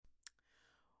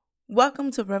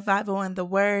Welcome to Revival in the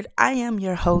Word. I am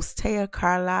your host, Taya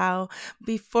Carlisle.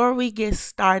 Before we get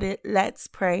started, let's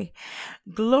pray.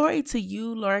 Glory to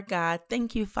you, Lord God.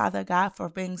 Thank you, Father God, for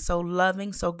being so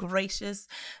loving, so gracious,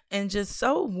 and just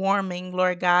so warming,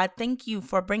 Lord God. Thank you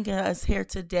for bringing us here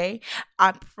today.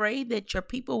 I pray that your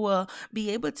people will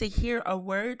be able to hear a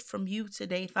word from you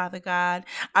today, Father God.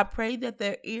 I pray that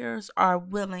their ears are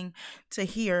willing to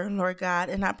hear, Lord God.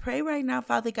 And I pray right now,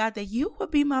 Father God, that you will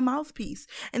be my mouthpiece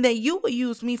and that you will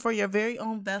use me for your very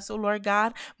own vessel, Lord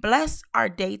God. Bless our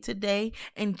day today.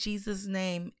 In Jesus'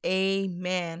 name,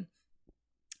 amen.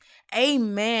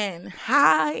 Amen.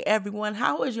 Hi, everyone.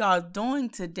 How is y'all doing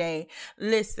today?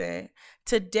 Listen,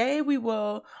 today we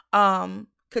will continue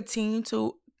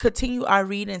our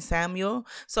read in Samuel.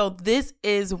 So this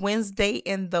is Wednesday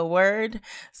in the Word.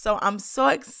 So I'm so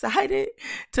excited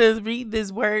to read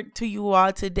this word to you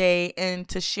all today and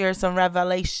to share some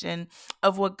revelation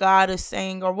of what God is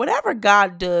saying or whatever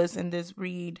God does in this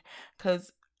read,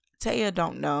 because Taya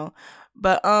don't know.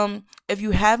 But if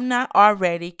you have not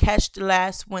already, catch the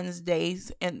last Wednesday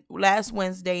in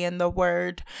the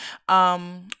Word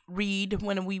read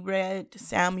when we read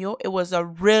Samuel. It was a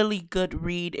really good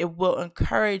read. It will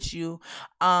encourage you.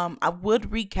 I would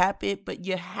recap it, but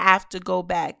you have to go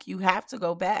back. You have to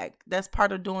go back. That's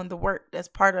part of doing the work. That's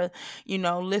part of,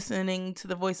 listening to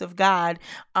the voice of God.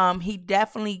 He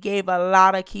definitely gave a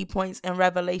lot of key points and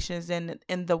revelations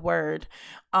in the Word.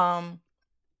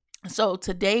 So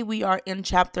today we are in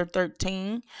chapter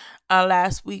 13.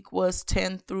 Last week was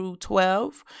 10 through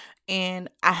 12. And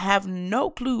I have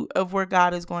no clue of where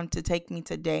God is going to take me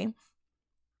today.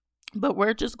 But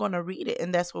we're just going to read it,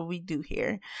 and that's what we do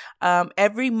here.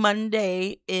 Every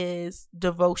Monday is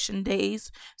devotion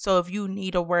days. So if you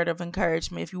need a word of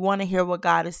encouragement, if you want to hear what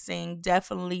God is saying,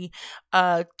 definitely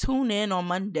tune in on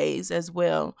Mondays as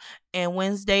well. And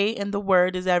Wednesday in the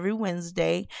Word is every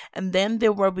Wednesday. And then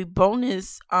there will be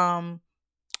bonus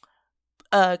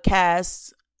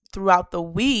casts throughout the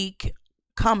week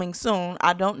coming soon.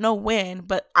 I don't know when,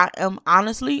 but I'm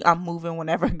moving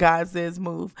whenever God says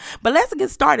move. But let's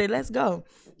get started. Let's go.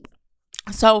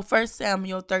 So 1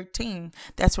 Samuel 13,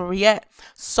 that's where we at.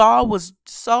 Saul was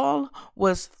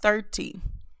 30.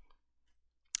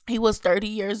 He was 30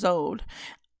 years old.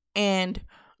 And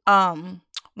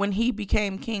when he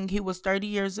became king, he was 30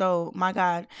 years old, my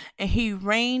God. And he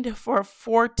reigned for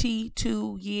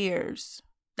 42 years.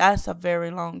 That's a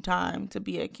very long time to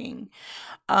be a king.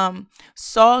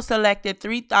 Saul selected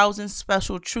 3,000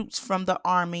 special troops from the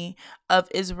army of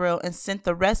Israel and sent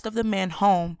the rest of the men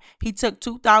home. He took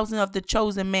 2,000 of the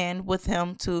chosen men with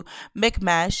him to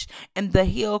Michmash in the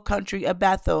hill country of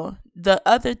Bethel. The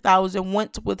other 1,000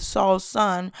 went with Saul's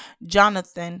son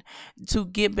Jonathan to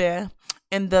Gibeah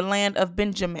in the land of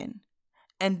Benjamin.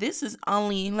 And this is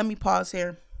only, let me pause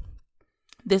here.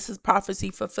 This is prophecy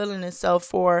fulfilling itself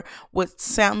for what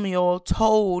Samuel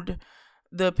told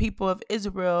the people of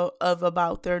Israel of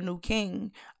about their new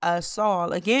king,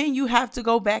 Saul. Again, you have to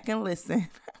go back and listen.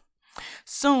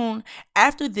 Soon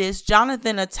after this,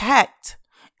 Jonathan attacked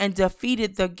and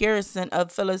defeated the garrison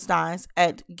of Philistines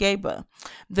at Geba.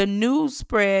 The news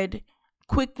spread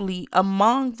quickly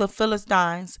among the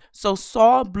Philistines, so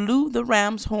Saul blew the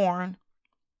ram's horn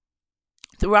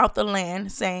throughout the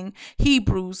land, saying,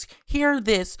 Hebrews, hear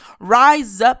this,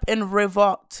 rise up and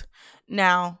revolt.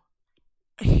 Now,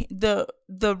 the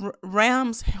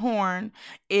ram's horn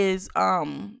is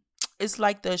it's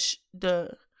like the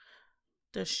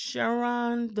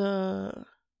Sharon, the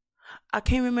I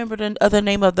can't remember the other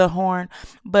name of the horn,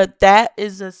 but that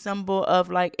is a symbol of,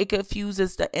 like, it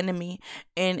confuses the enemy,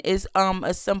 and is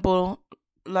a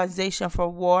symbolization for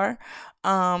war.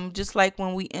 Just like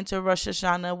when we enter Rosh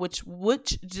Hashanah, which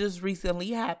just recently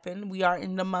happened. We are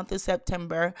in the month of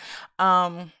September.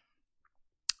 I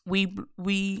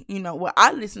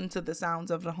listen to the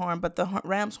sounds of the horn, but the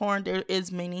ram's horn, there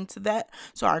is meaning to that.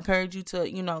 So I encourage you to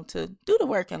do the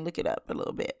work and look it up a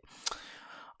little bit.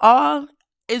 All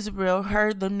Israel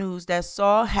heard the news that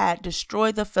Saul had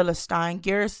destroyed the Philistine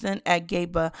garrison at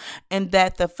Geba, and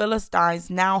that the Philistines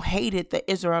now hated the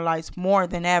Israelites more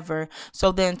than ever.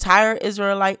 So the entire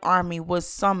Israelite army was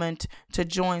summoned to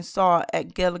join Saul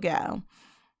at Gilgal.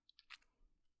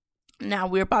 Now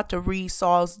we're about to read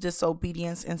Saul's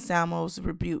disobedience and Samuel's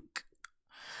rebuke.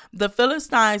 The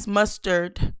Philistines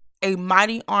mustered a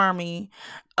mighty army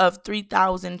of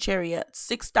 3,000 chariots,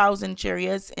 6,000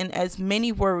 chariots, and as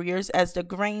many warriors as the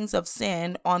grains of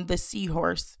sand on the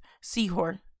seashore.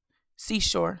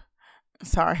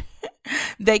 Sorry.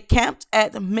 They camped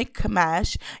at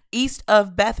Michmash, east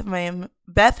of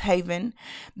Bethaven,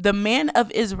 the men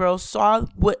of Israel saw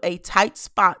what a tight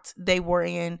spot they were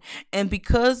in, and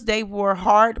because they were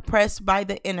hard pressed by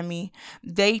the enemy,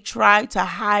 they tried to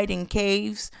hide in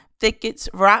caves, thickets,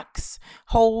 rocks,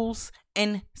 holes,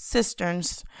 and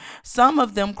cisterns. Some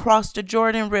of them crossed the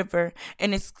Jordan River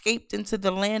and escaped into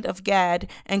the land of Gad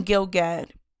and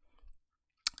Gilgad.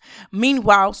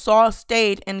 Meanwhile, Saul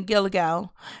stayed in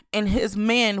Gilgal, and his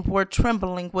men were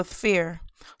trembling with fear.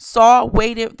 Saul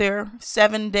waited there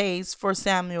 7 days for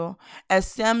Samuel, as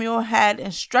Samuel had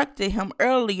instructed him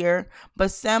earlier,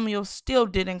 but Samuel still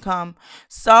didn't come.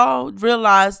 Saul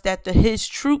realized that his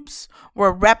troops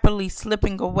were rapidly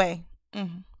slipping away.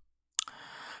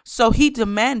 So he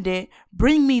demanded,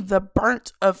 "Bring me the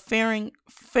burnt of furring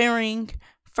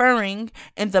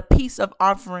and the peace of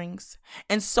offerings."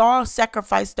 And Saul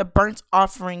sacrificed the burnt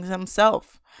offerings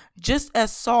himself. Just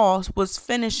as Saul was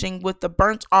finishing with the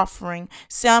burnt offering,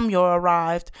 Samuel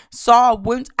arrived. Saul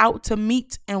went out to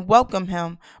meet and welcome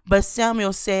him, but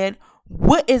Samuel said,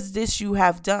 "What is this you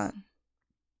have done?"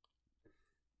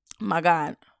 My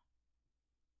God.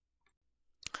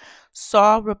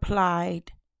 Saul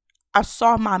replied, "I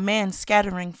saw my man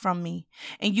scattering from me,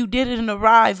 and you didn't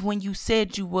arrive when you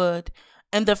said you would,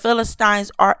 and the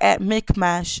Philistines are at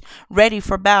Michmash, ready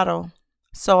for battle."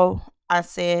 So I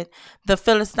said, "The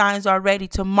Philistines are ready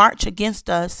to march against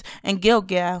us in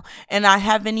Gilgal, and I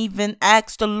haven't even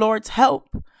asked the Lord's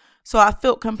help. So I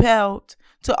felt compelled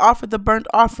to offer the burnt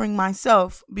offering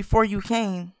myself before you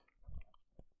came."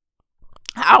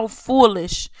 "How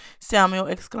foolish!" Samuel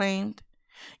exclaimed.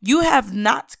 "You have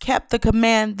not kept the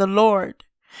command the Lord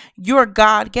your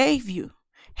God gave you.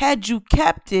 Had you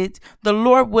kept it, the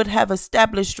Lord would have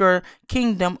established your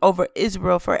kingdom over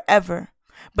Israel forever.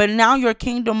 But now your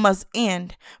kingdom must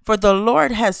end, for the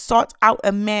Lord has sought out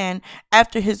a man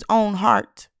after his own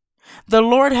heart. The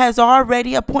Lord has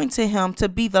already appointed him to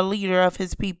be the leader of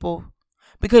his people,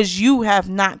 because you have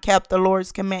not kept the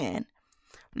Lord's command."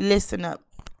 Listen up.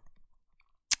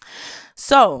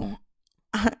 So,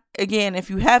 again, if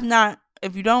you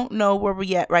don't know where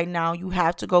we're at right now, you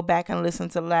have to go back and listen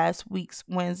to last week's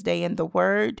Wednesday in the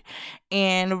Word.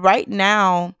 And right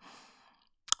now,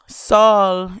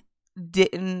 Saul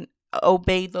didn't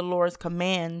obey the Lord's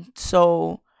command.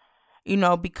 So,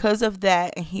 because of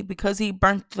that, and because he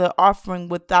burnt the offering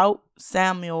without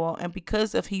Samuel, and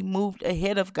because of he moved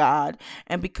ahead of God,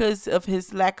 and because of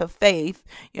his lack of faith,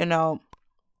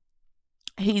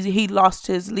 he lost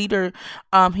his leader.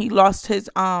 He lost his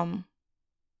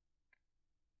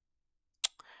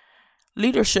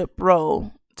leadership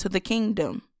role to the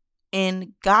kingdom.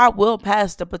 And God will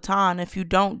pass the baton if you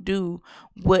don't do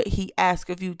what he asks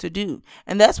of you to do.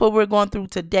 And that's what we're going through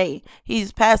today.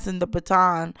 He's passing the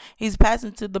baton. He's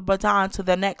passing the baton to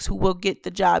the next who will get the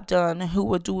job done and who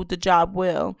will do the job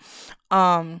well,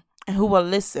 and who will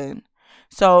listen.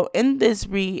 So in this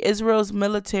read, Israel's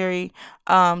military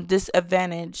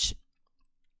disadvantage,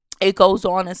 it goes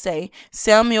on to say,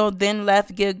 Samuel then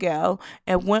left Gilgal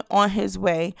and went on his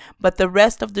way, but the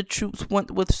rest of the troops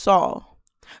went with Saul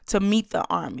to meet the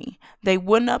army. They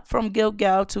went up from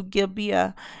Gilgal to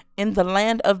Gibeah in the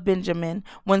land of Benjamin.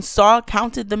 When Saul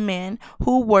counted the men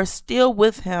who were still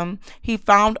with him, he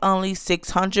found only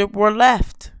 600 were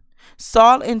left.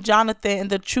 Saul and Jonathan and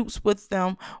the troops with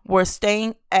them were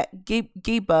staying at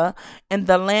Geba in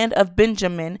the land of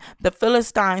Benjamin. The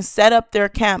Philistines set up their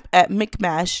camp at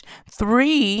Michmash.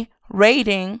 3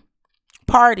 raiding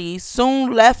parties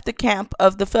soon left the camp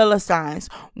of the Philistines.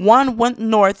 One went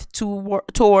north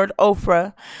toward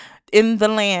Ophrah in the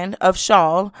land of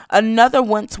Shaul. Another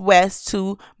went west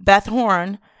to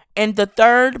Bethhoron, and the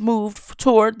third moved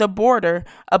toward the border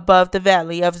above the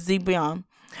valley of Zibeon,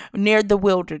 near the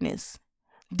wilderness.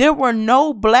 There were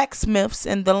no blacksmiths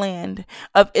in the land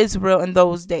of Israel in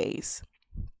those days.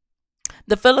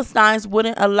 The Philistines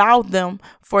wouldn't allow them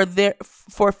for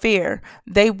fear.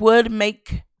 They would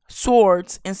make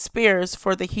swords and spears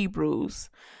for the Hebrews.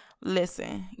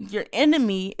 Listen, your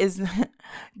enemy is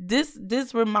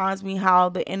this reminds me how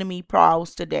the enemy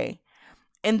prowls today.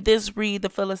 In this read, the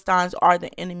Philistines are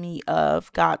the enemy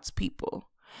of God's people.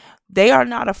 They are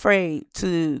not afraid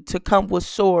to come with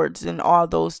swords and all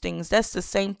those things. That's the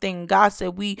same thing God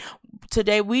said.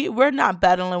 We're not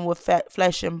battling with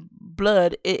flesh and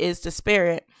blood. It is the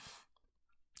spirit.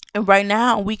 And right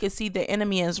now we can see the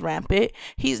enemy is rampant.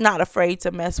 He's not afraid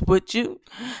to mess with you.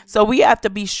 So we have to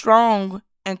be strong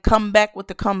and come back with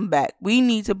the comeback. We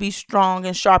need to be strong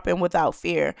and sharp and without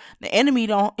fear. The enemy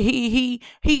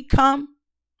he come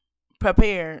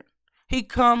prepared. He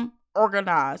come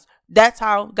organized. That's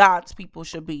how God's people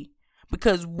should be,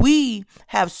 because we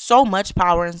have so much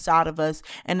power inside of us,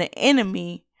 and the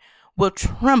enemy will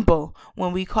tremble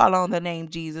when we call on the name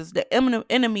Jesus. The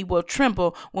enemy will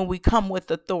tremble when we come with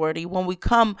authority, when we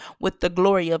come with the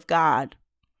glory of God.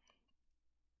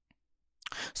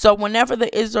 So whenever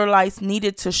the Israelites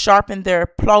needed to sharpen their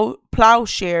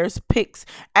plowshares, picks,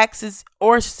 axes,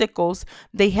 or sickles,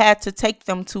 they had to take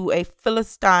them to a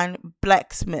Philistine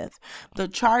blacksmith. The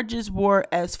charges were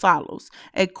as follows: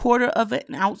 a quarter of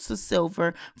an ounce of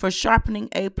silver for sharpening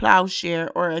a plowshare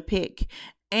or a pick,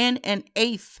 and an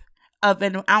eighth of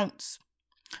an ounce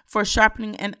for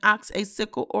sharpening an ox a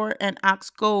sickle or an ox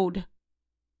goad.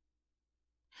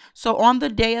 So on the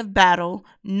day of battle,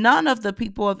 none of the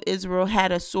people of Israel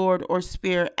had a sword or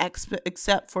spear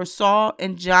except for Saul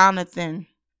and Jonathan.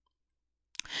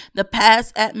 The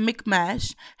pass at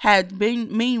Michmash had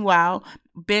meanwhile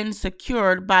been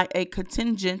secured by a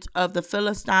contingent of the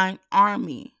Philistine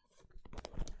army.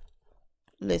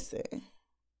 Listen.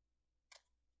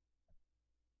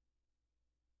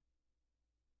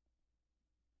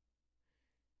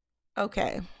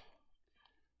 Okay.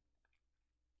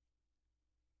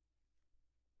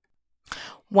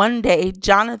 One day,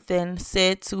 Jonathan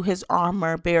said to his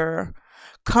armor bearer,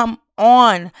 "Come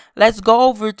on, let's go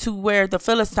over to where the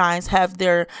Philistines have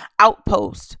their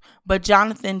outpost." But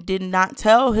Jonathan did not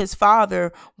tell his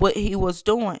father what he was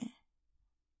doing.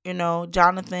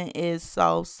 Jonathan is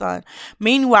Saul's son.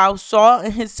 Meanwhile, Saul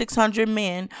and his 600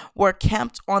 men were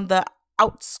camped on the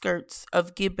outskirts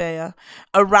of Gibeah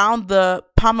around the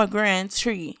pomegranate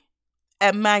tree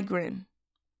at Migron.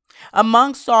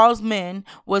 Among Saul's men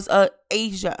was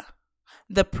Ahijah,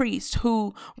 the priest,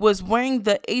 who was wearing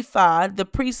the ephod, the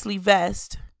priestly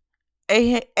vest.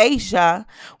 Ahijah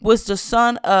was the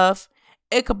son of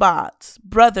Ichabod's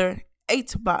brother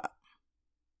Atiba.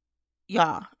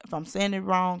 Y'all, if I'm saying it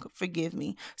wrong, forgive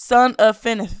me. Son of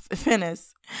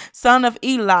Phinehas, son of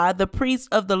Eli, the priest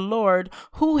of the Lord,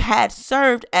 who had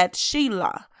served at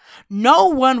Shiloh. No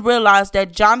one realized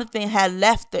that Jonathan had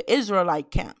left the Israelite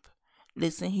camp.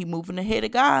 Listen, he moving ahead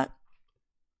of God.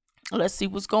 Let's see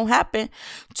what's going to happen.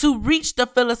 To reach the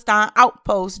Philistine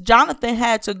outpost, Jonathan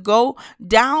had to go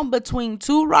down between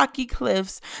two rocky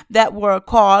cliffs that were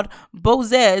called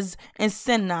Bozez and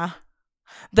Senah.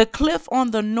 The cliff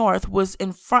on the north was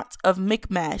in front of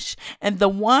Michmash, and the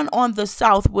one on the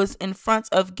south was in front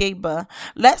of Geba.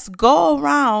 Let's go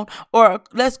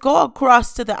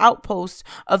across to the outpost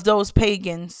of those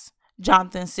pagans,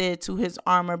 Jonathan said to his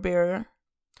armor bearer.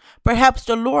 Perhaps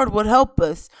the Lord would help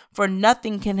us, for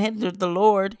nothing can hinder the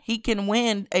Lord. He can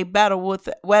win a battle with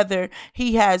whether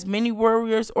he has many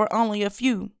warriors or only a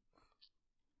few.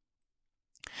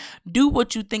 Do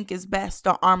what you think is best,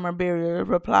 the armor bearer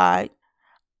replied.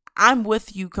 I'm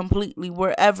with you completely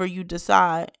wherever you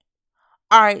decide.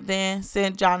 All right then,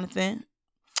 said Jonathan.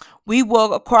 We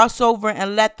will cross over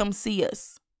and let them see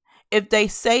us. If they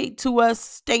say to us,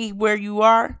 stay where you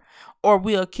are, or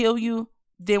we'll kill you,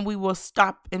 then we will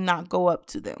stop and not go up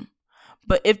to them.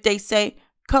 But if they say,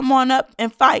 come on up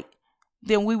and fight,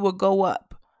 then we will go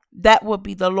up. That will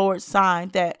be the Lord's sign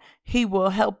that he will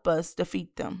help us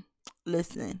defeat them.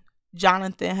 Listen,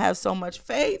 Jonathan has so much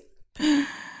faith.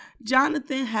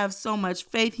 Jonathan has so much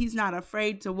faith. He's not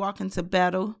afraid to walk into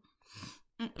battle.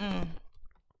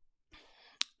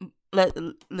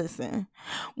 Listen.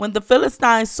 When the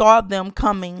Philistines saw them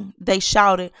coming, they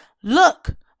shouted,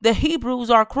 "Look, the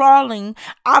Hebrews are crawling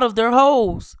out of their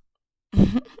holes."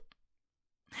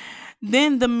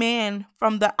 Then the man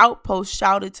from the outpost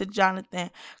shouted to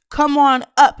Jonathan, "Come on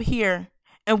up here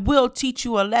and we'll teach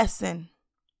you a lesson."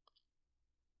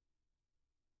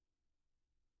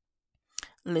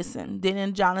 Listen,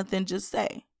 didn't Jonathan just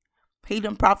say? He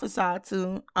done prophesied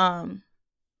to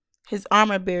his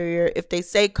armor bearer, if they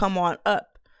say come on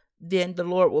up, then the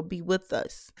Lord will be with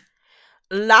us.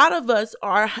 A lot of us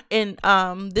are in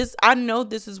this. I know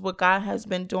this is what God has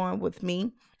been doing with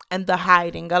me, and the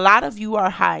hiding. A lot of you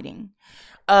are hiding.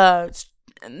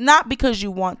 Not because you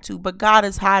want to, but God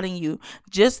is hiding you.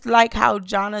 Just like how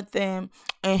Jonathan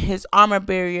and his armor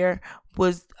bearer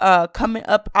was coming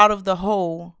up out of the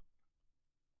hole.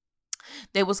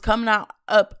 They was coming out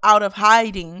of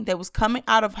hiding. They was coming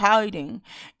out of hiding,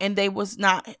 and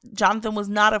Jonathan was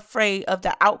not afraid of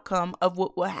the outcome of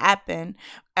what would happen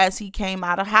as he came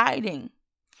out of hiding.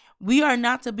 We are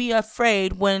not to be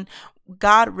afraid when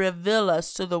God reveal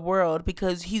us to the world,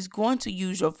 because he's going to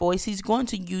use your voice. He's going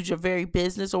to use your very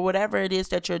business or whatever it is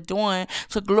that you're doing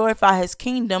to glorify his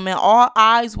kingdom, and all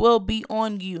eyes will be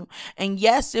on you. And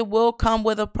yes, it will come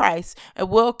with a price. It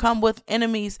will come with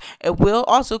enemies. It will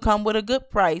also come with a good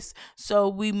price. So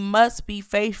we must be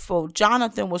faithful.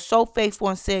 Jonathan was so faithful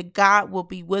and said God will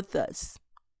be with us,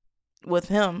 with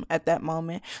him at that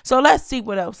moment. So let's see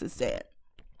what else is said.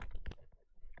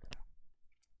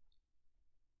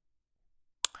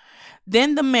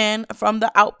 Then the men from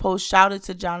the outpost shouted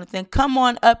to Jonathan, "Come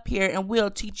on up here and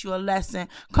we'll teach you a lesson.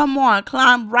 Come on,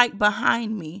 climb right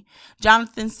behind me."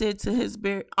 Jonathan said to his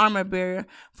armor bearer,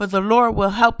 "For the Lord will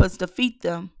help us defeat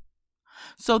them."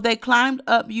 So they climbed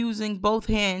up using both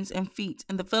hands and feet,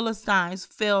 and the Philistines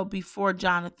fell before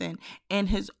Jonathan, and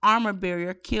his armor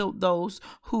bearer killed those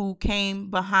who came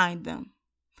behind them.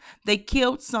 They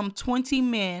killed some 20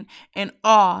 men in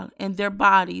all, and their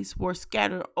bodies were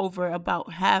scattered over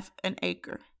about half an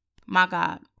acre. My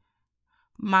God.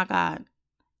 My God.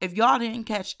 If y'all didn't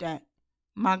catch that,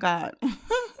 my God.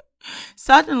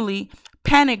 Suddenly,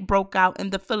 panic broke out in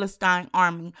the Philistine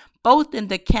army, both in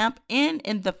the camp and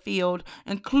in the field,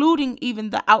 including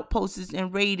even the outposts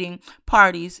and raiding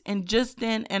parties. And just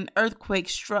then, an earthquake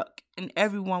struck, and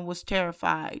everyone was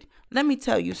terrified. Let me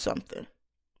tell you something.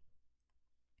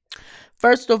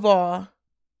 First of all,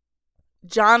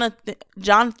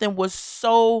 Jonathan was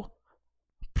so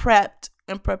prepped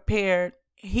and prepared.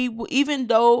 He, even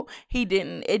though I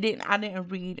didn't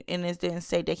read, and it didn't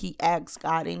say that he asked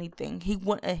God anything. He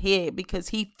went ahead because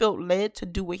he felt led to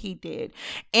do what he did.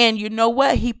 And you know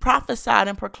what? He prophesied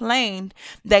and proclaimed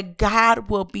that God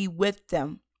will be with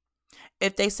them.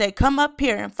 If they say, "Come up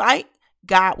here and fight,"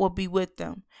 God will be with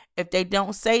them. If they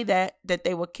don't say that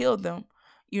they will kill them,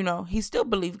 he still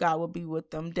believed God would be with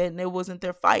them. Then it wasn't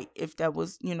their fight if that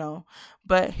was,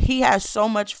 but he has so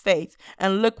much faith.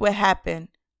 And look what happened.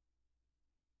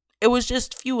 It was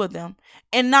just few of them.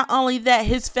 And not only that,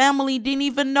 his family didn't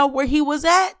even know where he was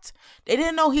at. They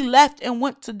didn't know he left and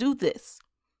went to do this.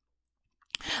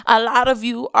 A lot of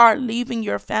you are leaving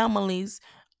your families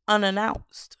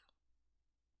unannounced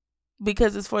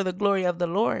because it's for the glory of the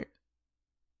Lord.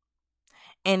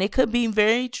 And it could be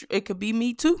it could be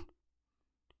me too.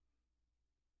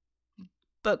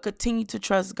 But continue to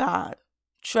trust God.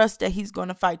 Trust that he's going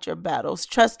to fight your battles.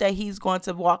 Trust that he's going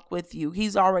to walk with you.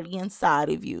 He's already inside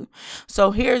of you.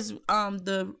 So here's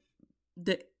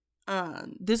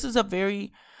this is a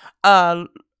very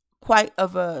quite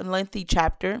of a lengthy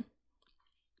chapter.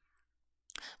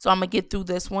 So I'm going to get through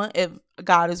this one. If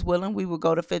God is willing, we will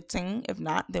go to 15. If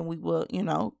not, then we will,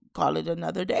 call it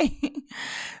another day.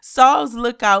 Saul's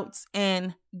lookouts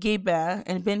in Gibeah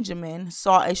and Benjamin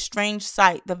saw a strange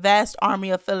sight. The vast army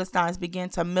of Philistines began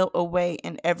to melt away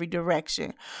in every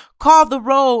direction. "Call the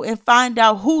roll and find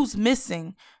out who's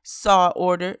missing," Saul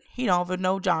ordered. He don't even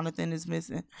know Jonathan is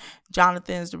missing.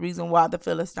 Jonathan is the reason why the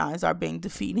Philistines are being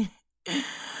defeated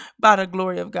by the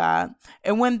glory of God.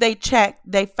 And when they checked,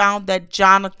 they found that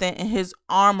Jonathan and his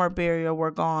armor bearer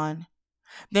were gone.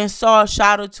 Then Saul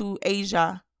shouted to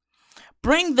Ahijah,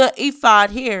 "Bring the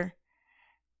ephod here."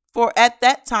 For at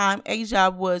that time,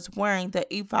 Ahijah was wearing the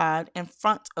ephod in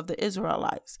front of the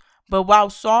Israelites. But while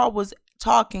Saul was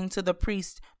talking to the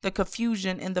priest, the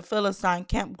confusion in the Philistine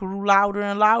camp grew louder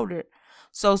and louder.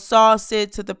 So Saul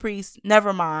said to the priest,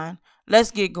 "Never mind,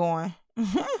 let's get going."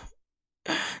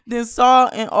 Then Saul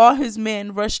and all his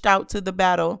men rushed out to the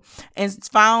battle and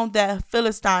found the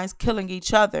Philistines killing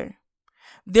each other.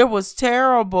 There was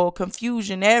terrible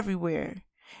confusion everywhere.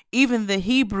 Even the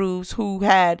Hebrews who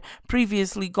had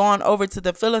previously gone over to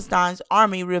the Philistines'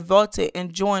 army revolted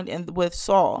and joined in with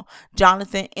Saul,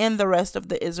 Jonathan, and the rest of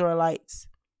the Israelites.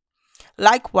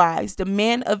 Likewise, the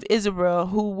men of Israel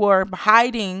who were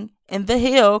hiding in the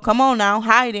hill,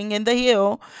 hiding in the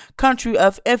hill country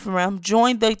of Ephraim,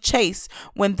 joined the chase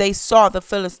when they saw the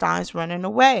Philistines running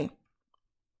away.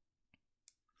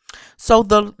 So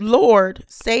the Lord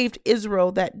saved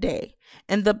Israel that day,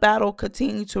 and the battle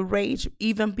continued to rage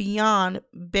even beyond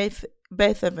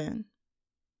Bethaven.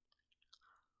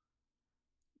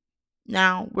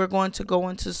 Now we're going to go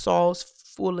into Saul's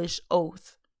foolish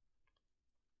oath.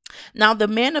 Now the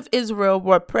men of Israel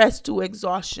were pressed to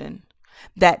exhaustion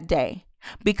that day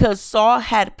because Saul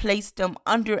had placed them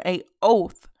under an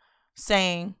oath,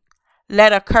 saying,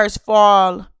 "Let a curse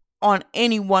fall on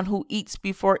anyone who eats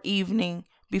before evening,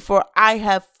 before I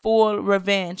have full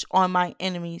revenge on my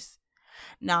enemies."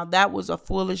 Now that was a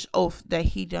foolish oath that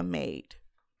he done made.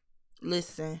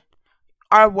 Listen,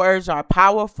 our words are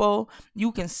powerful.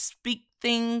 You can speak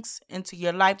things into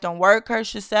your life. Don't word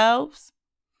curse yourselves.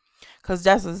 Because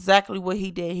that's exactly what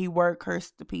he did. He word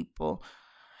cursed the people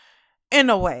in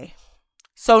a way.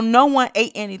 So no one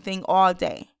ate anything all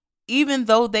day, even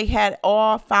though they had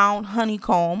all found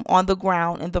honeycomb on the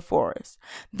ground in the forest.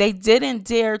 They didn't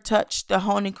dare touch the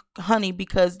honey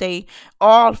because they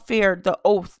all feared the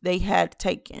oath they had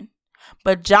taken.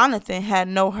 But Jonathan had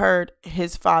not heard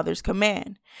his father's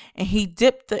command, and he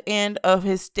dipped the end of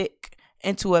his stick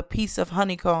into a piece of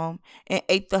honeycomb and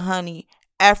ate the honey.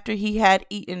 After he had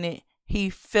eaten it, he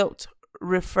felt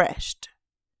refreshed.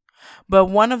 But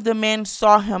one of the men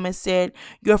saw him and said,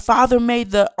 "Your father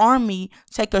made the army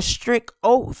take a strict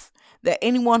oath that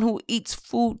anyone who eats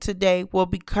food today will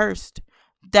be cursed.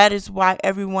 That is why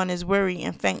everyone is weary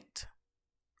and faint."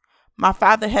 "My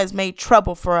father has made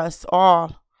trouble for us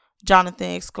all,"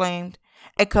 Jonathan exclaimed.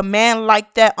 "A command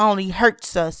like that only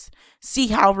hurts us. See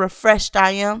how refreshed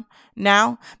I am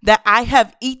now that I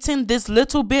have eaten this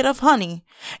little bit of honey.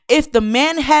 If the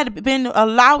men had been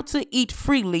allowed to eat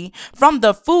freely from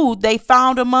the food they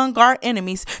found among our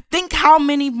enemies, think how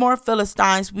many more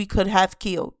Philistines we could have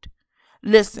killed."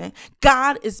 Listen,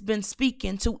 God has been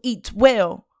speaking to eat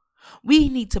well. We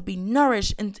need to be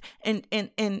nourished and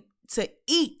to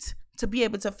eat to be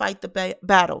able to fight the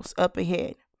battles up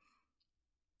ahead.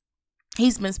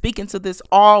 He's been speaking to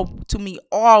me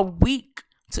all week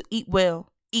to eat well.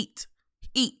 Eat.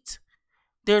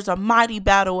 There's a mighty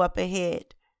battle up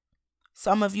ahead.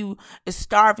 Some of you is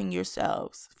starving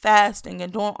yourselves, fasting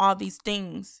and doing all these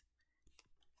things.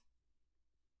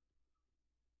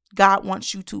 God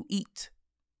wants you to eat.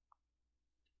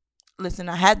 Listen,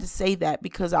 I had to say that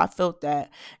because I felt that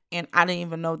and I didn't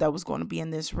even know that was going to be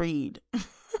in this read.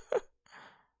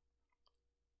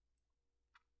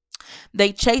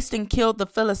 They chased and killed the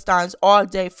Philistines all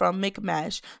day from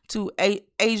Michmash to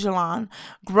Ajalon,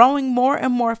 growing more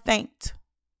and more faint.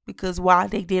 Because why?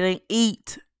 They didn't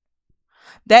eat.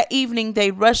 That evening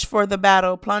they rushed for the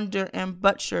battle, plundered and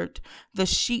butchered the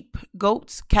sheep,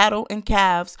 goats, cattle, and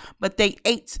calves, but they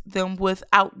ate them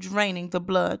without draining the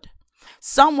blood.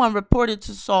 Someone reported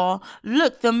to Saul,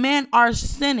 "Look, the men are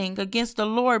sinning against the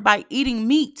Lord by eating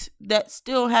meat that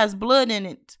still has blood in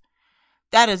it."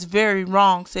 "That is very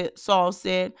wrong," Saul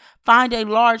said. "Find a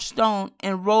large stone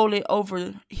and roll it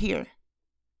over here.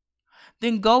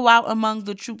 Then go out among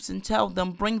the troops and tell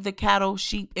them, bring the cattle,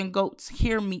 sheep, and goats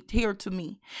here to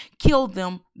me. Kill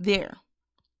them there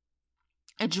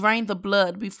and drain the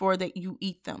blood before that you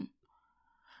eat them.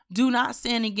 Do not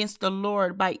sin against the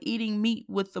Lord by eating meat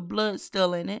with the blood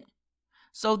still in it."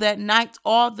 So that night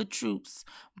all the troops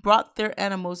brought their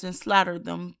animals and slaughtered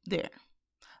them there.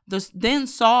 Then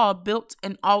Saul built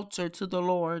an altar to the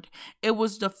Lord. It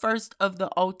was the first of the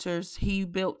altars he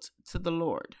built to the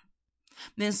Lord.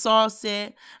 Then Saul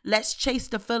said, "Let's chase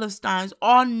the Philistines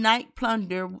all night,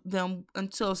 plunder them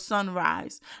until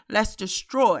sunrise. Let's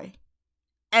destroy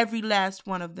every last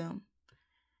one of them."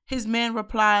 His men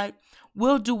replied,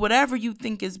 "We'll do whatever you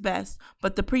think is best."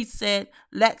 But the priest said,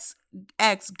 "Let's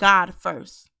ask God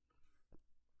first."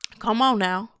 Come on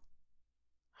now.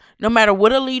 No matter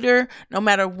what a leader, no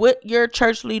matter what your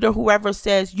church leader, whoever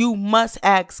says, you must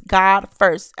ask God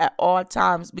first at all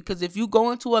times. Because if you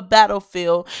go into a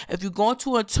battlefield, if you go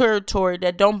into a territory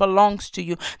that don't belongs to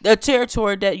you, the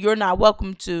territory that you're not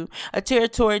welcome to, a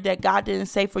territory that God didn't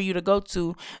say for you to go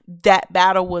to, that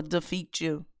battle will defeat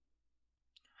you.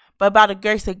 But by the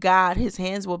grace of God, his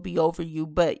hands will be over you,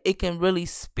 but it can really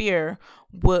spare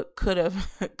what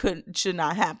should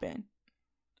not happen.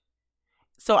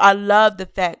 So I love the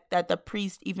fact that the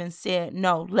priest even said,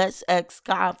 "No, let's ask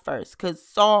God first," because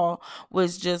Saul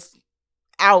was just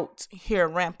out here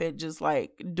rampant, just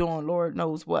like doing Lord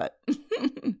knows what.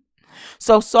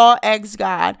 So Saul asked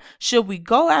God, "Should we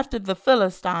go after the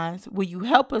Philistines? Will you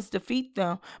help us defeat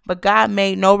them?" But God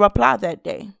made no reply that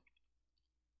day.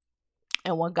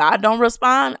 And when God don't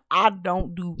respond, I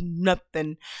don't do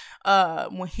nothing.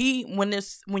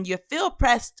 When you feel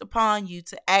pressed upon you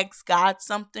to ask God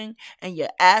something and you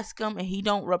ask him and he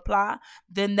don't reply,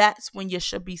 then that's when you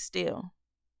should be still.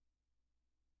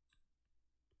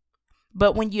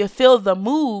 But when you feel the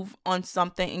move on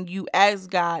something and you ask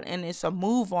God and it's a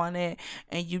move on it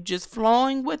and you just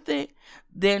flowing with it,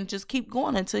 then just keep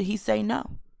going until he say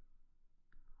no.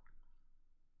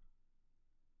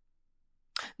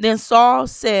 Then Saul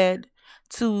said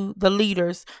to the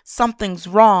leaders, "Something's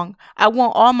wrong. I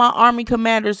want all my army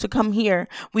commanders to come here.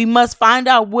 We must find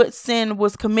out what sin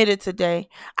was committed today.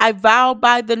 I vow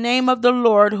by the name of the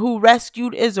Lord who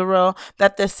rescued Israel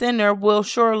that the sinner will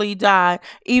surely die,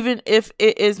 even if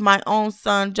it is my own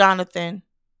son Jonathan."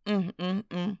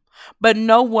 But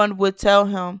no one would tell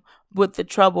him what the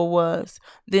trouble was.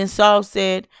 Then Saul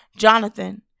said,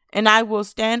 "Jonathan and I will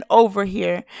stand over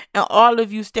here, and all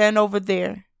of you stand over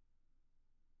there."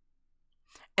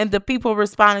 And the people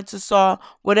responded to Saul,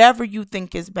 "Whatever you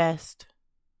think is best."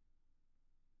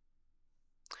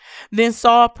 Then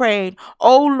Saul prayed,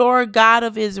 "O Lord God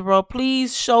of Israel,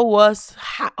 please show us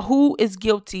who is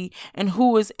guilty and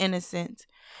who is innocent."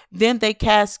 Then they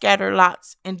cast scattered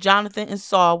lots, and Jonathan and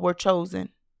Saul were chosen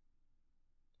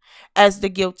as the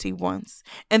guilty ones,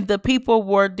 and the people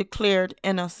were declared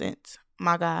innocent.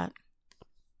 My God.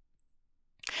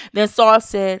 Then Saul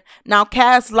said, "Now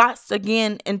cast lots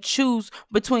again and choose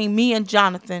between me and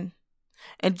Jonathan."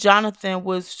 And Jonathan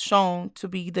was shown to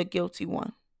be the guilty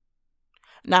one.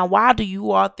 Now, why do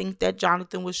you all think that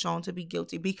Jonathan was shown to be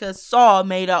guilty? Because Saul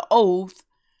made an oath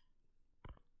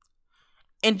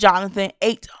and Jonathan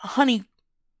ate honey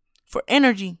for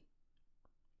energy.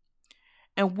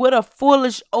 And what a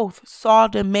foolish oath Saul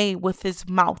done made with his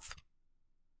mouth.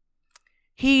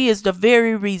 He is the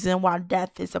very reason why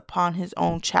death is upon his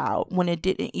own child when it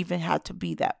didn't even have to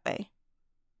be that way.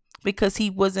 Because he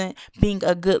wasn't being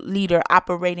a good leader,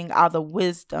 operating out of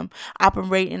wisdom,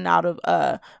 operating out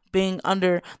of being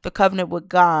under the covenant with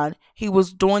God. He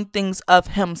was doing things of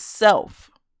himself.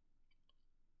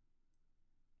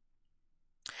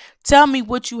 "Tell me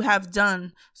what you have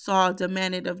done," Saul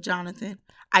demanded of Jonathan.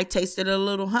 "I tasted a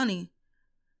little honey,"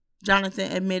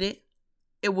 Jonathan admitted.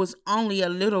 "It was only a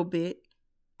little bit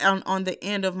on the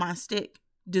end of my stick.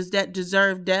 Does that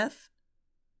deserve death?"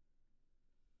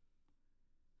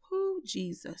 Who,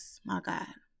 Jesus, my God.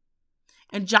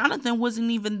 And Jonathan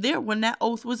wasn't even there when that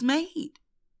oath was made.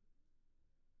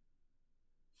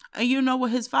 And you know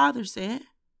what his father said?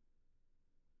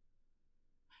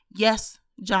 "Yes,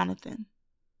 Jonathan."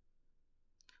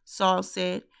 Saul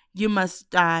said, "You must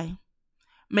die.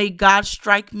 May God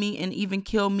strike me and even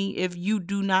kill me if you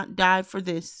do not die for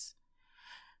this."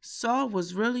 Saul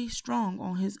was really strong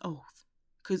on his oath,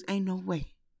 because ain't no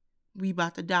way we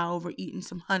about to die over eating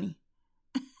some honey.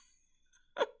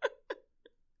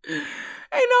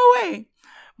 Ain't no way.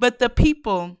 But the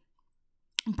people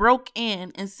broke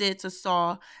in and said to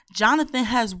Saul, "Jonathan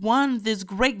has won this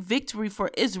great victory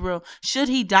for Israel. Should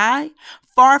he die?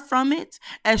 Far from it.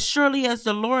 As surely as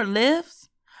the Lord lives,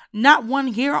 not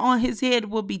one hair on his head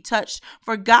will be touched,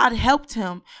 for God helped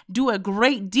him do a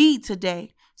great deed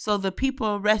today." So the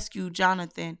people rescued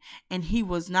Jonathan, and he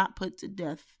was not put to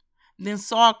death. Then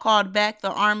Saul called back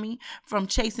the army from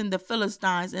chasing the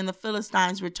Philistines, and the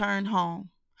Philistines returned home.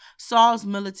 Saul's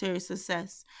military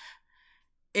success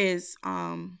is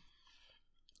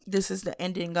this is the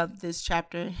ending of this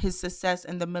chapter. His success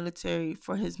in the military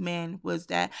for his men was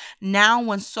that now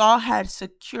when Saul had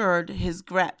secured his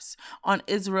grasp on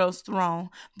Israel's throne,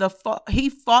 he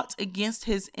fought against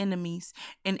his enemies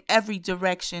in every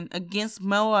direction, against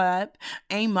Moab,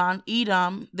 Ammon,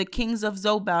 Edom, the kings of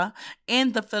Zobah,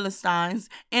 and the Philistines,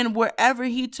 and wherever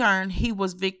he turned, he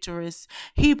was victorious.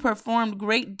 He performed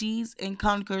great deeds and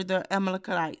conquered the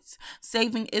Amalekites,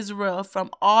 saving Israel from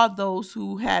all those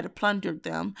who had plundered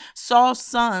them. Saul's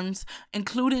sons,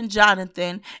 including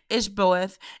Jonathan,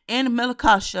 Ishboeth, and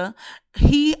Melchishah.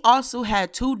 He also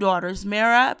had two daughters,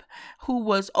 Merab, who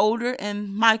was older,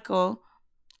 and Michal.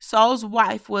 Saul's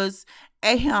wife was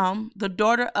Aham, the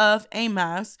daughter of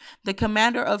Amas. The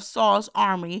commander of Saul's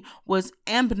army was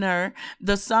Abner,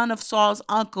 the son of Saul's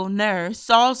uncle Ner.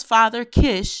 Saul's father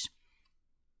Kish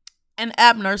and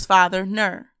Abner's father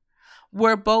Ner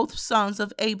were both sons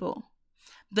of Abel.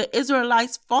 The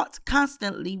Israelites fought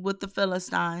constantly with the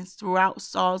Philistines throughout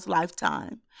Saul's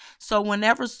lifetime. So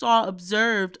whenever Saul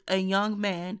observed a young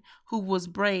man who was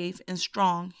brave and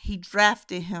strong, he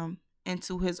drafted him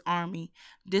into his army.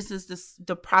 This is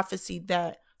the prophecy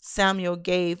that Samuel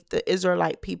gave the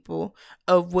Israelite people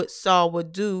of what Saul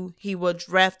would do. He would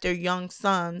draft their young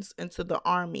sons into the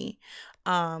army.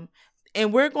 And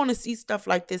we're going to see stuff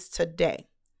like this today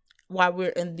while we're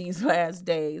in these last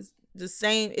days. The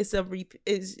same,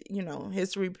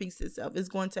 history repeats itself. It's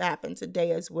going to happen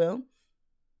today as well.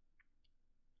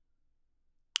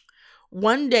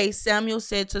 One day Samuel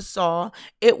said to Saul,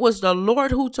 "It was the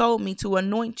Lord who told me to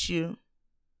anoint you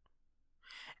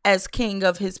as king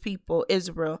of his people,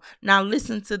 Israel." Now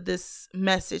listen to this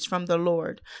message from the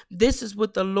Lord. "This is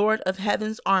what the Lord of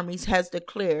heaven's armies has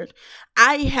declared.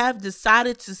 I have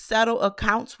decided to settle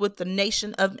accounts with the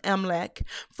nation of Amalek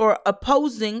for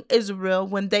opposing Israel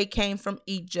when they came from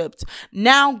Egypt.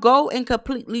 Now go and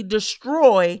completely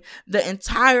destroy the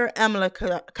entire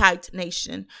Amalekite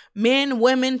nation. Men,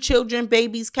 women, children,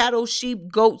 babies, cattle,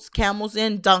 sheep, goats, camels,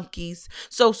 and donkeys."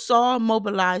 So Saul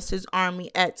mobilized his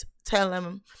army at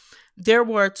Telem. There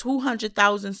were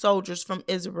 200,000 soldiers from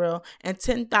Israel and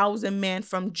 10,000 men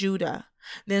from Judah.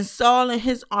 Then Saul and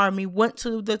his army went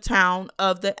to the town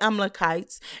of the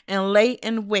Amalekites and lay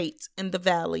in wait in the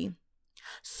valley.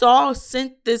 Saul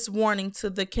sent this warning to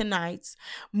the Kenites: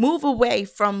 "Move away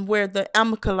from where the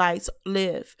Amalekites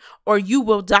live, or you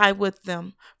will die with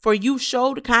them. For you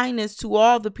showed kindness to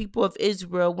all the people of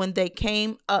Israel when they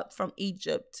came up from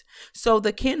Egypt." So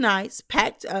the Kenites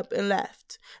packed up and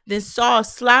left. Then Saul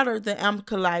slaughtered the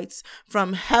Amalekites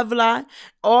from Havilah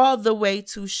all the way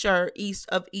to Shur, east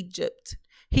of Egypt.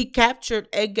 He captured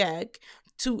Agag,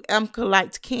 to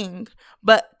Amalekite king,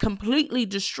 but completely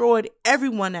destroyed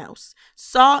everyone else.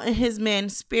 Saul and his men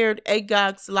spared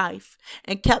Agag's life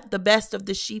and kept the best of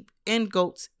the sheep and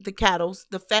goats, the cattle,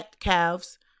 the fat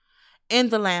calves, and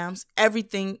the lambs,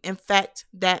 everything in fact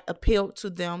that appealed to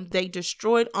them. They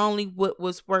destroyed only what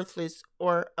was worthless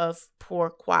or of poor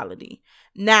quality.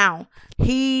 Now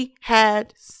he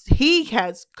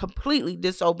has completely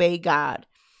disobeyed God.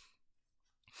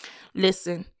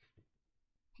 Listen,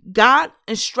 God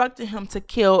instructed him to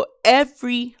kill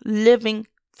every living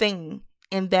thing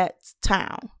in that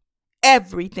town.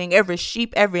 Everything, every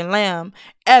sheep, every lamb,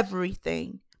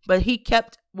 everything. But he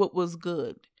kept what was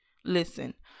good.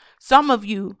 Listen, some of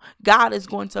you, God is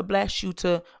going to bless you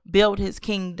to build his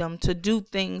kingdom, to do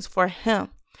things for him.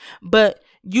 But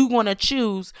you want to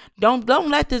choose. Don't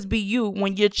let this be you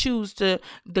when you choose to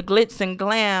the glitz and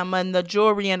glam and the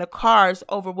jewelry and the cars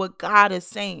over what God is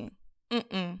saying.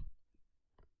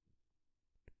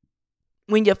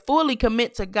 When you fully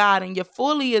commit to God and you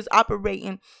fully is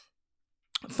operating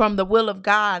from the will of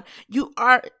God, you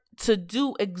are to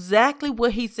do exactly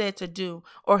what he said to do,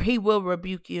 or he will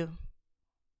rebuke you.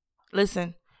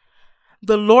 Listen,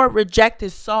 the Lord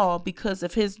rejected Saul because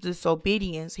of his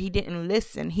disobedience. He didn't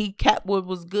listen. He kept what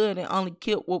was good and only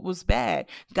killed what was bad.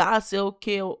 God still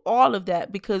killed all of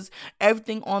that because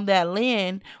everything on that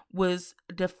land was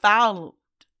defiled.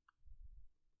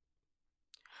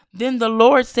 Then the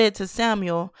Lord said to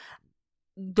Samuel,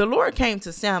 the Lord came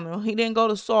to Samuel. He didn't go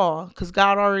to Saul because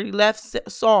God already left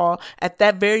Saul at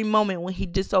that very moment when he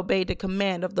disobeyed the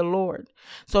command of the Lord.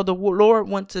 So the Lord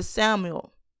went to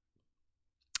Samuel.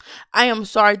 I am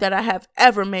sorry that I have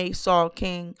ever made Saul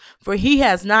king, for he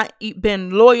has not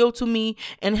been loyal to me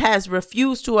and has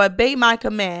refused to obey my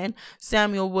command.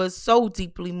 Samuel was so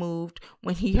deeply moved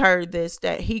when he heard this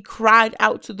that he cried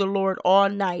out to the Lord all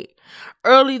night.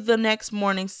 Early the next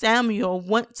morning, Samuel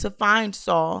went to find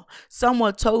Saul.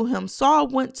 Someone told him Saul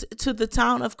went to the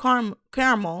town of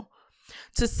Carmel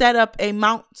to set up a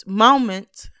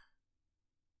monument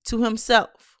to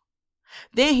himself.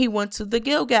 Then he went to the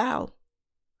Gilgal.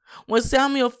 When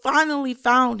Samuel finally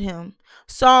found him,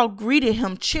 Saul greeted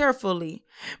him cheerfully.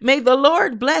 "May the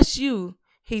Lord bless you,"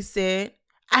 he said.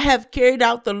 "I have carried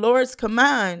out the Lord's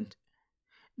command."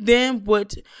 Then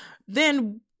what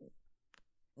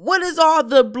is all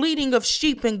the bleating of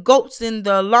sheep and goats and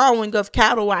the lowing of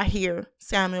cattle I hear?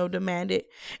 Samuel demanded.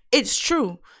 "It's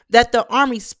true that the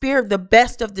army spared the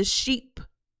best of the sheep,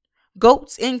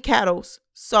 goats, and cattle,"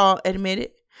 Saul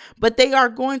admitted. "But they are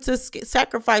going to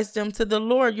sacrifice them to the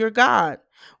Lord your God.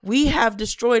 We have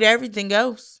destroyed everything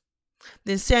else."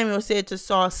 Then Samuel said to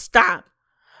Saul, "Stop.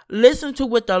 Listen to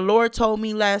what the Lord told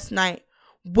me last night."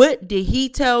 "What did he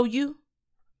tell you?"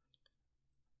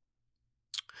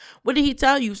 "What did he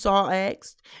tell you?" Saul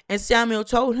asked. And Samuel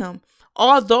told him,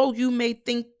 "Although you may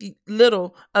think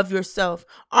little of yourself,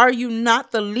 are you not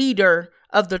the leader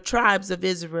of the tribes of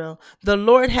Israel? The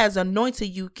Lord has anointed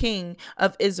you king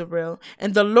of Israel,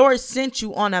 and the Lord sent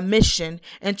you on a mission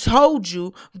and told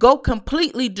you, go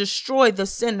completely destroy the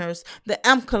sinners, the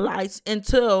Amalekites,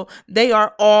 until they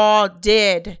are all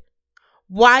dead.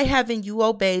 Why haven't you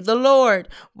obeyed the Lord?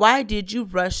 Why did you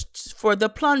rush for the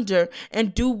plunder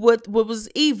and do what was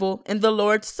evil in the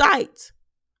Lord's sight?"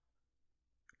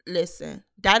 Listen,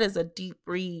 that is a deep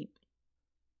read.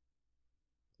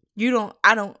 Don't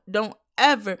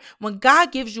ever, when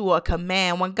God gives you a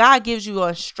command, when God gives you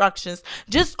instructions,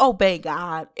 just obey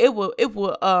God. It will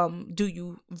do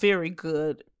you very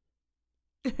good.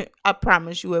 I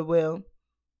promise you it will.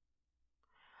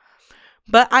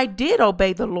 "But I did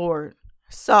obey the Lord,"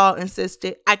 Saul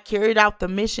insisted. "I carried out the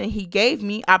mission he gave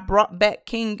me. I brought back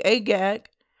King Agag,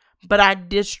 but I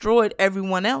destroyed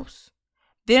everyone else.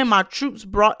 Then my troops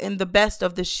brought in the best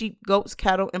of the sheep, goats,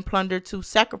 cattle, and plunder to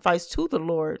sacrifice to the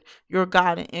Lord your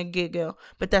God in Gilgal."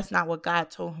 But that's not what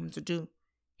God told him to do.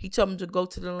 He told him to go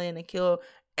to the land and kill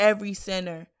every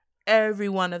sinner, every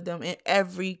one of them, and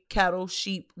every cattle,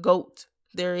 sheep, goat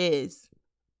there is.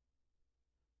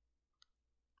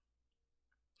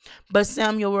 But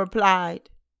Samuel replied,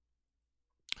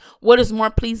 "What is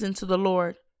more pleasing to the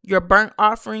Lord, your burnt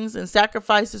offerings and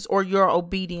sacrifices, or your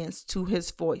obedience to his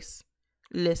voice?"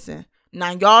 Listen,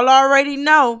 now y'all already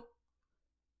know.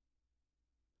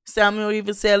 Samuel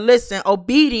even said, listen,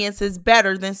 obedience is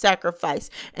better than sacrifice,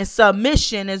 and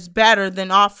submission is better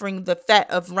than offering the fat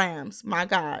of rams. My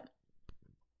God.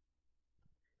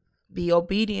 Be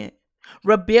obedient.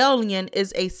 Rebellion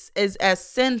is as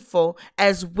sinful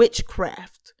as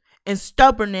witchcraft, and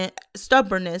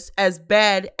stubbornness as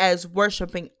bad as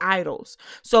worshiping idols.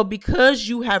 So because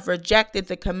you have rejected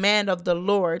the command of the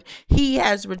Lord, he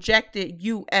has rejected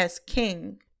you as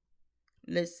king.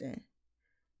 Listen,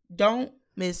 don't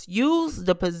misuse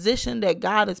the position that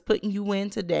God is putting you in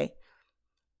today.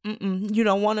 You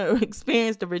don't want to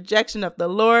experience the rejection of the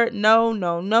Lord. No,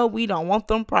 no, no. We don't want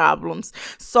them problems.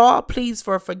 Saul pleads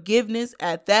for forgiveness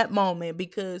at that moment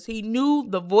because he knew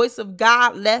the voice of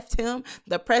God left him.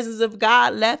 The presence of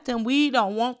God left him. We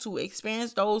don't want to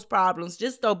experience those problems.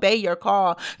 Just obey your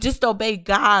call. Just obey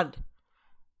God.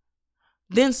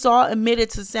 Then Saul admitted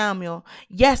to Samuel,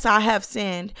 "Yes, I have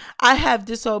sinned. I have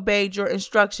disobeyed your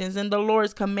instructions and the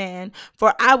Lord's command,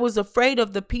 for I was afraid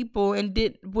of the people and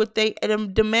did what they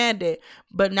demanded."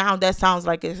 But now that sounds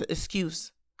like an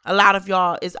excuse. A lot of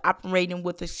y'all is operating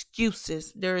with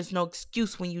excuses. There is no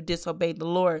excuse when you disobey the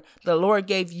Lord. The Lord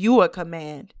gave you a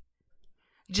command.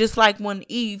 Just like when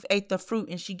Eve ate the fruit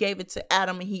and she gave it to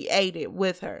Adam and he ate it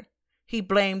with her. He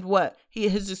blamed what?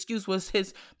 His excuse was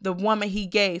the woman he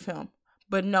gave him.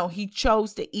 But no, he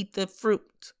chose to eat the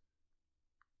fruit.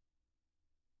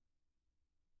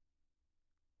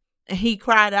 And he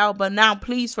cried out, "But now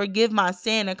please forgive my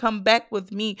sin and come back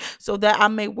with me so that I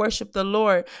may worship the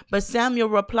Lord." But Samuel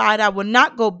replied, "I will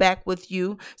not go back with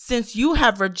you. Since you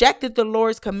have rejected the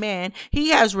Lord's command, he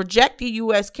has rejected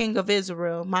you as king of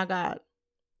Israel." My God.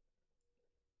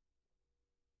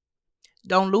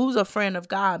 Don't lose a friend of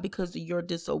God because of your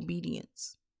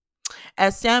disobedience.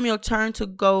 As Samuel turned to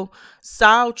go,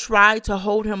 Saul tried to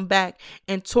hold him back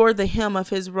and tore the hem of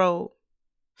his robe.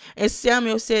 And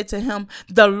Samuel said to him,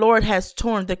 "The Lord has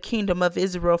torn the kingdom of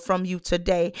Israel from you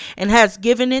today and has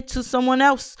given it to someone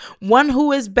else, one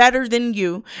who is better than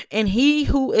you. And he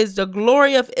who is the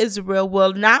glory of Israel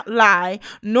will not lie,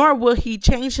 nor will he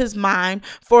change his mind,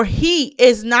 for he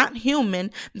is not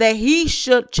human that he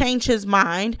should change his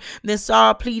mind." Then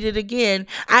Saul pleaded again,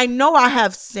 "I know I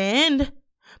have sinned.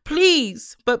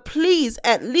 Please, but please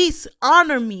at least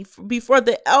honor me before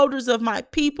the elders of my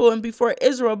people and before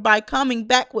Israel by coming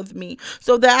back with me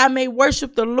so that I may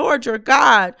worship the Lord your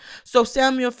God." So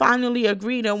Samuel finally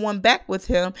agreed and went back with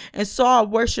him, and Saul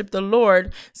worshiped the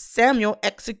Lord. Samuel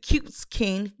executes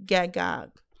King Agag.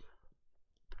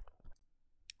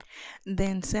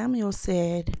 Then Samuel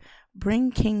said,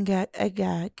 "Bring King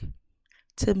Agag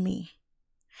to me."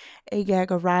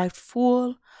 Agag arrived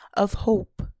full of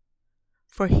hope,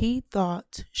 for he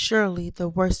thought, "Surely the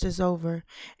worst is over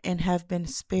and have been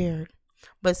spared."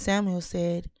 But Samuel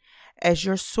said, "As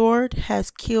your sword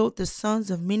has killed the sons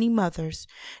of many mothers,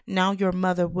 now your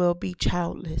mother will be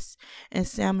childless." And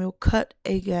Samuel cut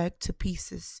Agag to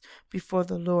pieces before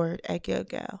the Lord at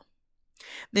Gilgal.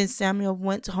 Then Samuel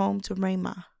went home to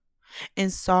Ramah,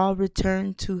 and Saul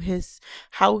returned to his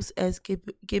house as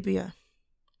Gibeah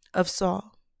of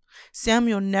Saul.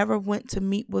 Samuel never went to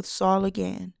meet with Saul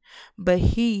again, but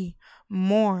he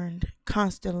mourned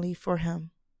constantly for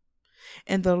him.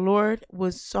 And the Lord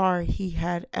was sorry he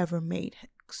had ever made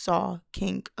Saul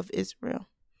king of Israel.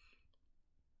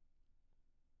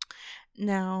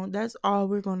 Now, that's all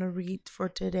we're going to read for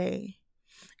today.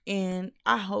 And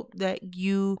I hope that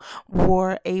you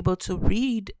were able to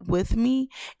read with me.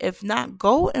 If not,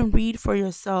 go and read for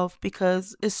yourself,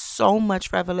 because it's so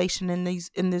much revelation in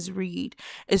this read.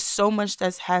 It's so much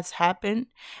that has happened,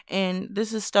 and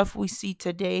this is stuff we see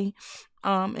today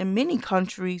in many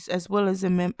countries as well as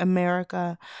in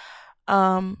America.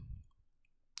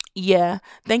 Yeah.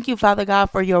 Thank you, Father God,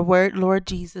 for your word, Lord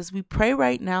Jesus. We pray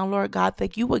right now, Lord God,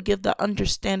 that you would give the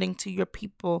understanding to your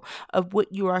people of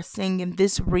what you are saying in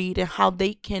this read and how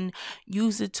they can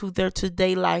use it to their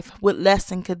today life. What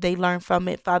lesson could they learn from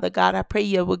it, Father God? I pray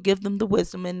you will give them the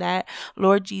wisdom in that,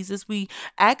 Lord Jesus. We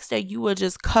ask that you will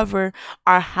just cover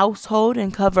our household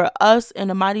and cover us in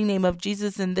the mighty name of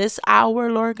Jesus in this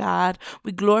hour, Lord God.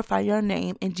 We glorify your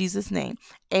name in Jesus' name.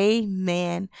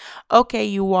 Amen. Okay,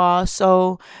 you all.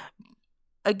 So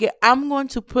again, I'm going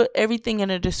to put everything in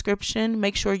the description.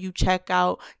 Make sure you check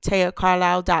out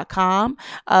TayaCarlisle.com.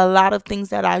 A lot of things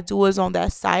that I do is on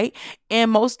that site.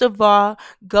 And most of all,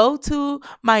 go to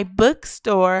my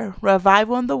bookstore,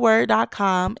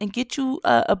 revivalontheword.com, and get you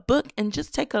a book and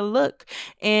just take a look.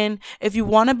 And if you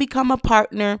want to become a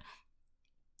partner,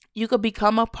 you could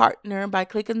become a partner by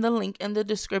clicking the link in the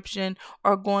description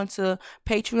or going to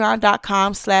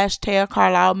patreon.com/Taya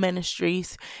Carlisle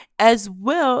Ministries. As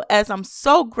well as, I'm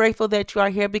so grateful that you are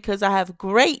here, because I have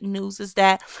great news, is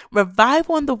that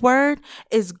Revival in the Word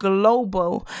is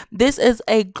global. This is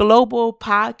a global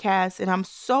podcast, and I'm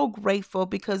so grateful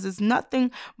because it's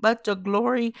nothing but the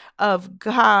glory of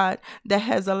God that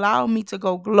has allowed me to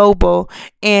go global.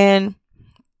 And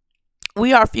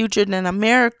We are featured in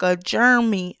America,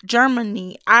 Germany,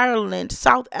 Ireland,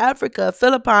 South Africa,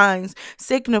 Philippines,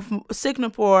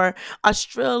 Singapore,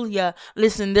 Australia.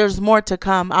 Listen, there's more to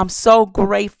come. I'm so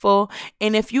grateful.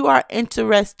 And if you are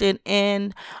interested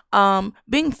in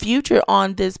being featured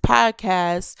on this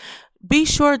podcast, be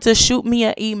sure to shoot me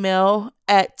an email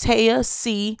at Taya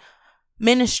C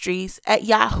Ministries at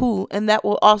Yahoo, and that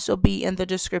will also be in the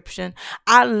description.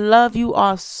 I love you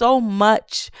all so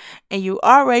much, and you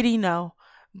already know.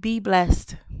 Be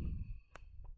blessed.